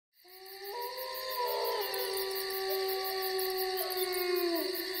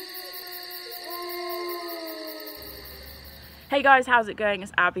Hey guys, how's it going?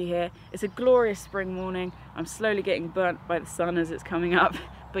 It's Abbie here. It's a glorious spring morning. I'm slowly getting burnt by the sun as it's coming up,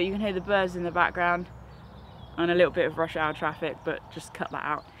 but you can hear the birds in the background and a little bit of rush hour traffic, but just cut that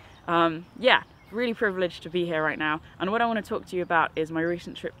out. Yeah, really privileged to be here right now, and what I want to talk to you about is my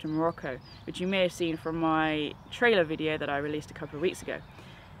recent trip to Morocco, which you may have seen from my trailer video that I released a couple of weeks ago.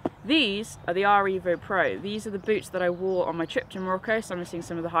 These are the R-Evo Pro. These are the boots that I wore on my trip to Morocco, summiting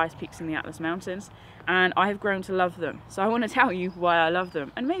some of the highest peaks in the Atlas Mountains, and I have grown to love them. So I want to tell you why I love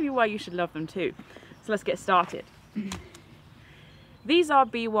them, and maybe why you should love them too. So let's get started. These are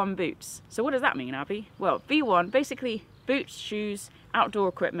B1 boots. So what does that mean, Abbie? Well, B1, basically boots, shoes, outdoor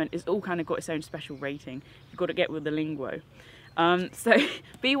equipment is all kind of got its own special rating. You've got to get with the lingo. So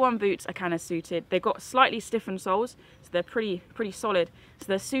B1 boots are kind of suited. They've got slightly stiffened soles, so they're pretty solid. So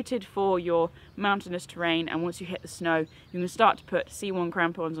they're suited for your mountainous terrain, and once you hit the snow, you can start to put C1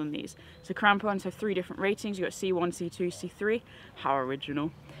 crampons on these. So crampons have 3 different ratings. You've got C1, C2, C3. How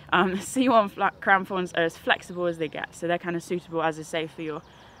original. C1 crampons are as flexible as they get, so they're kind of suitable, as I say, for your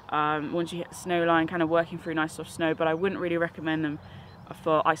once you hit the snow line, kind of working through nice soft snow, but I wouldn't really recommend them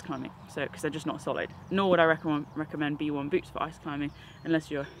for ice climbing, so because they're just not solid. Nor would I recommend B1 boots for ice climbing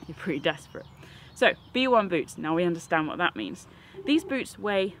unless you're pretty desperate. So B1 boots, now we understand what that means. These boots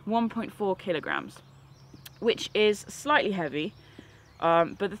weigh 1.4 kilograms, which is slightly heavy,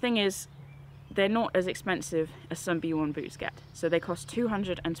 but the thing is, they're not as expensive as some B1 boots get. So they cost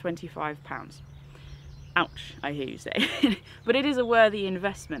 £225. Ouch, I hear you say. But it is a worthy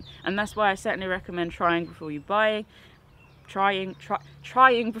investment, and that's why I certainly recommend trying before you buy. Trying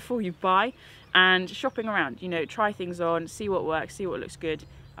before you buy, and shopping around. You know, try things on, see what works, see what looks good,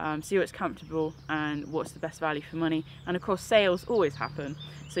 see what's comfortable, and what's the best value for money. And of course, sales always happen,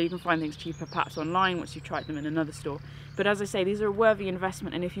 so you can find things cheaper perhaps online once you've tried them in another store. But as I say, these are a worthy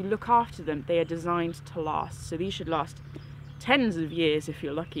investment, and if you look after them, they are designed to last. So these should last tens of years if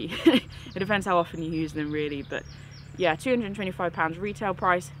you're lucky. It depends how often you use them, really, but yeah, £225 retail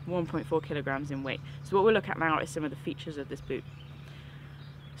price, 1.4 kilograms in weight. So what we'll look at now is some of the features of this boot.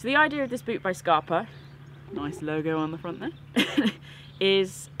 So the idea of this boot by Scarpa, nice logo on the front there,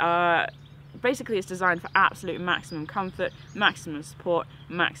 is basically it's designed for absolute maximum comfort, maximum support,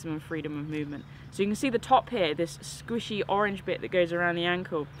 maximum freedom of movement. So you can see the top here, this squishy orange bit that goes around the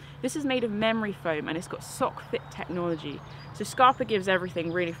ankle. This is made of memory foam, and it's got sock fit technology. So Scarpa gives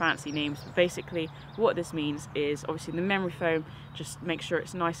everything really fancy names, but basically what this means is obviously the memory foam just makes sure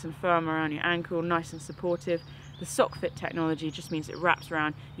it's nice and firm around your ankle, nice and supportive. The sock fit technology just means it wraps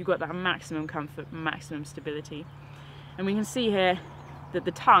around. You've got that maximum comfort, maximum stability. And we can see here that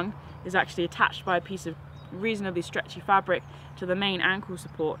the tongue is actually attached by a piece of reasonably stretchy fabric to the main ankle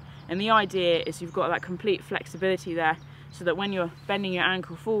support, and the idea is you've got that complete flexibility there, so that when you're bending your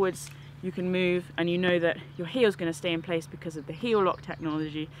ankle forwards, you can move, and you know that your heel's going to stay in place because of the heel lock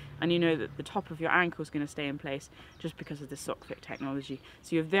technology, and you know that the top of your ankle is going to stay in place just because of the sock fit technology.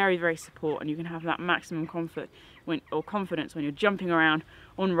 So you're very support, and you can have that maximum comfort or confidence when you're jumping around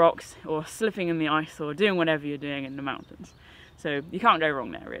on rocks or slipping in the ice or doing whatever you're doing in the mountains. So you can't go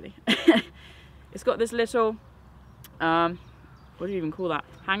wrong there, really. It's got this little, what do you even call that?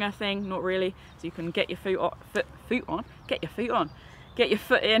 Hanger thing? Not really. So you can get your get your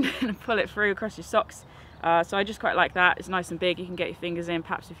foot in and pull it through across your socks. So I just quite like that. It's nice and big. You can get your fingers in,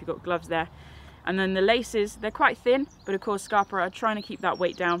 perhaps if you've got gloves there. And then the laces, they're quite thin, but of course Scarpa are trying to keep that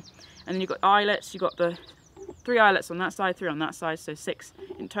weight down. And then you've got eyelets. You've got the 3 eyelets on that side, 3 on that side, so 6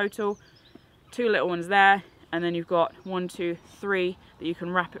 in total. 2 little ones there. And then you've got 1, 2, 3 that you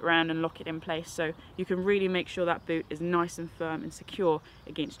can wrap it around and lock it in place, so you can really make sure that boot is nice and firm and secure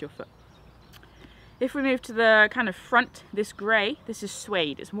against your foot. If we move to the kind of front, this grey, this is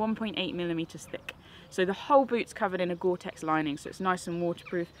suede. It's 1.8mm thick. So the whole boot's covered in a Gore-Tex lining, so it's nice and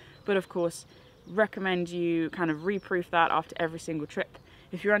waterproof, but of course recommend you kind of reproof that after every single trip.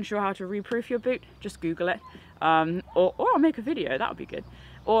 If you're unsure how to reproof your boot, just Google it, or I'll make a video, that would be good.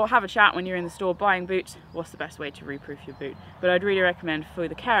 Or have a chat when you're in the store buying boots, what's the best way to reproof your boot. But I'd really recommend, for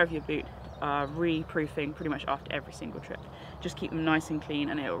the care of your boot, reproofing pretty much after every single trip. Just keep them nice and clean,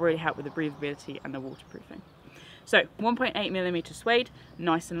 and it will really help with the breathability and the waterproofing. So 1.8mm suede,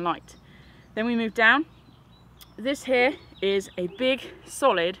 nice and light. Then we move down. This here is a big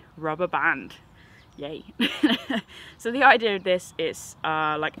solid rubber band. Yay. So the idea of this is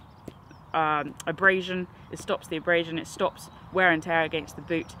like abrasion. It stops the abrasion, it stops wear and tear against the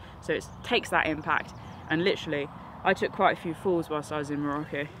boot, so it takes that impact. And literally I took quite a few falls whilst I was in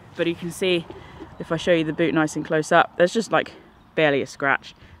Morocco, but you can see, if I show you the boot nice and close up, there's just like barely a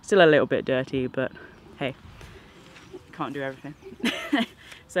scratch. Still a little bit dirty, but hey, can't do everything.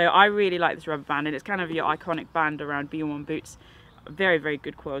 So I really like this rubber band, and it's kind of your iconic band around B1 boots. Very, very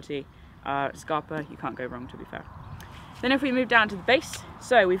good quality. Scarpa, you can't go wrong, to be fair. Then if we move down to the base,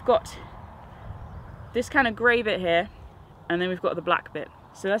 so we've got this kind of grey bit here, and then we've got the black bit.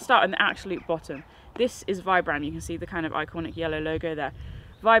 So let's start on the absolute bottom. This is Vibram. You can see the kind of iconic yellow logo there.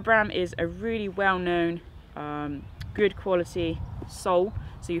 Vibram is a really well-known, good quality sole.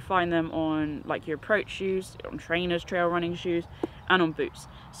 So you find them on like your approach shoes, on trainers, trail running shoes, and on boots.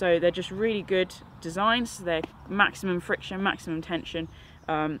 So they're just really good designs. They're maximum friction, maximum tension,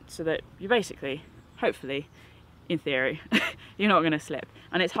 so that you basically, hopefully, in theory, you're not going to slip.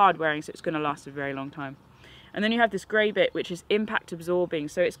 And it's hard wearing, so it's going to last a very long time. And then you have this grey bit, which is impact absorbing.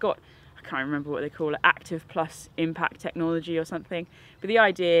 So it's got, I can't remember what they call it, active plus impact technology or something. But the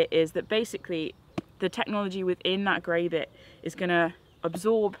idea is that basically the technology within that grey bit is going to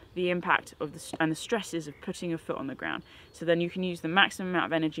absorb the impact of and the stresses of putting your foot on the ground. So then you can use the maximum amount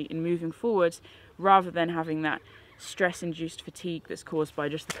of energy in moving forwards, rather than having that stress-induced fatigue that's caused by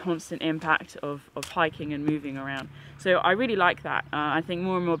just the constant impact of hiking and moving around. So I really like that. I think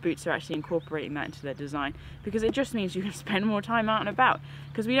more and more boots are actually incorporating that into their design, because it just means you can spend more time out and about,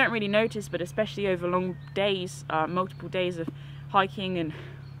 because we don't really notice, but especially over long days, multiple days of hiking and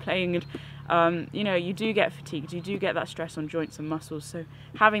playing, and you know, you do get fatigued, you do get that stress on joints and muscles. So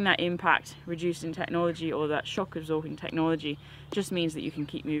having that impact reducing technology, or that shock absorbing technology, just means that you can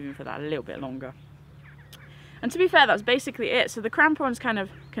keep moving for that a little bit longer. And to be fair, that's basically it. So the crampons kind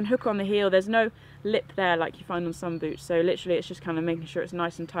of can hook on the heel. There's no lip there like you find on some boots. So literally it's just kind of making sure it's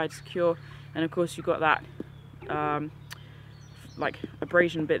nice and tight, secure. And of course you've got that like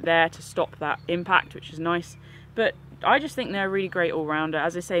abrasion bit there to stop that impact, which is nice. But I just think they're a really great all-rounder.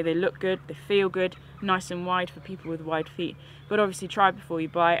 As I say, they look good, they feel good, nice and wide for people with wide feet. But obviously try before you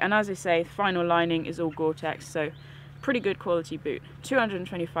buy. And as I say, the final lining is all Gore-Tex, so pretty good quality boot.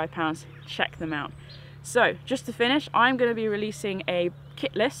 £225, check them out. So just to finish, I'm going to be releasing a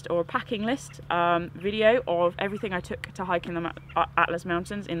kit list or a packing list video of everything I took to hike in the Atlas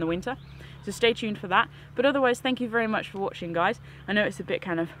Mountains in the winter. So stay tuned for that. But otherwise, thank you very much for watching, guys. I know it's a bit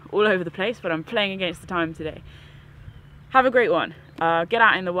kind of all over the place, but I'm playing against the time today. Have a great one. Get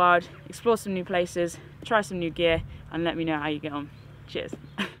out in the wild, explore some new places, try some new gear, and let me know how you get on. Cheers.